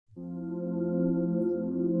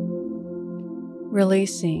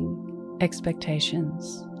Releasing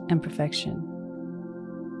expectations and perfection.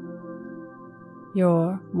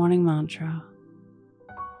 Your morning mantra: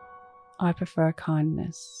 I prefer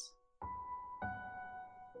kindness.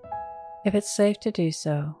 If it's safe to do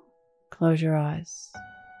so, close your eyes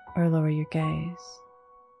or lower your gaze.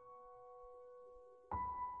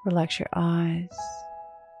 Relax your eyes,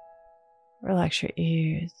 relax your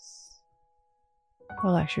ears,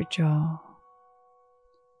 relax your jaw.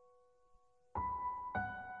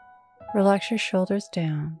 Relax your shoulders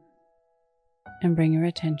down and bring your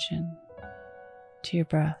attention to your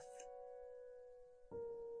breath.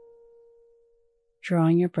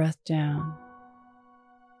 Drawing your breath down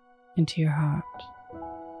into your heart.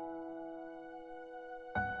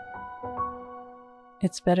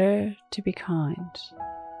 It's better to be kind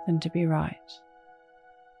than to be right.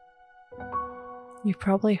 You've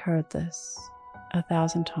probably heard this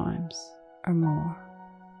 1,000 times or more.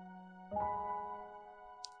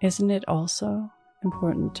 Isn't it also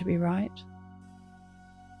important to be right?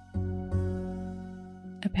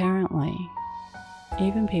 Apparently,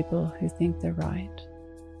 even people who think they're right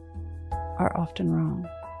are often wrong.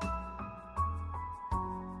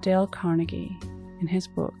 Dale Carnegie, in his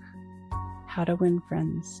book, How to Win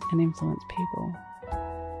Friends and Influence People,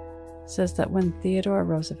 says that when Theodore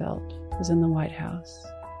Roosevelt was in the White House,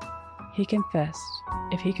 he confessed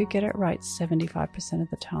if he could get it right 75% of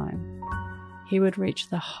the time, he would reach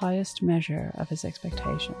the highest measure of his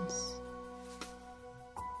expectations.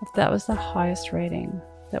 If that was the highest rating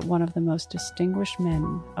that one of the most distinguished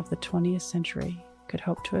men of the 20th century could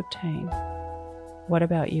hope to obtain, what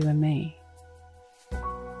about you and me?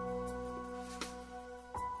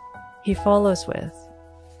 He follows with,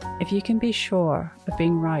 if you can be sure of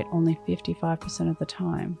being right only 55% of the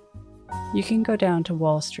time, you can go down to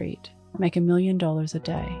Wall Street, make $1 million a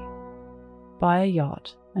day, buy a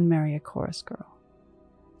yacht, and marry a chorus girl.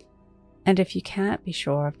 And if you can't be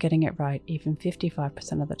sure of getting it right even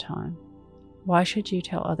 55% of the time, why should you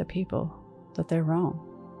tell other people that they're wrong?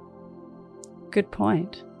 Good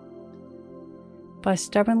point. By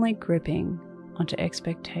stubbornly gripping onto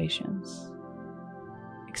expectations,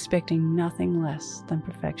 expecting nothing less than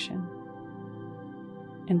perfection,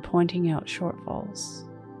 and pointing out shortfalls,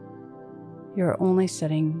 you're only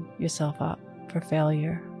setting yourself up for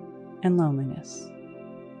failure and loneliness.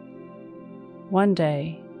 One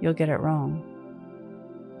day, you'll get it wrong.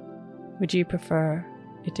 Would you prefer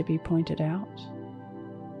it to be pointed out?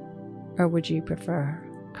 Or would you prefer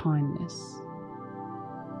kindness?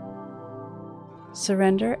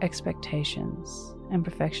 Surrender expectations and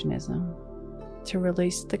perfectionism to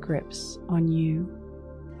release the grips on you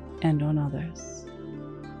and on others.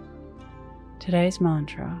 Today's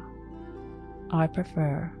mantra: I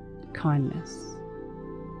prefer kindness.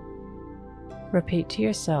 Repeat to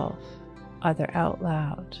yourself, either out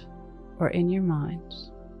loud or in your mind,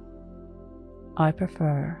 I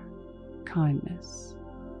prefer kindness.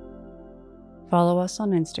 Follow us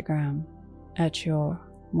on Instagram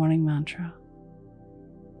 @YourMorningMantra.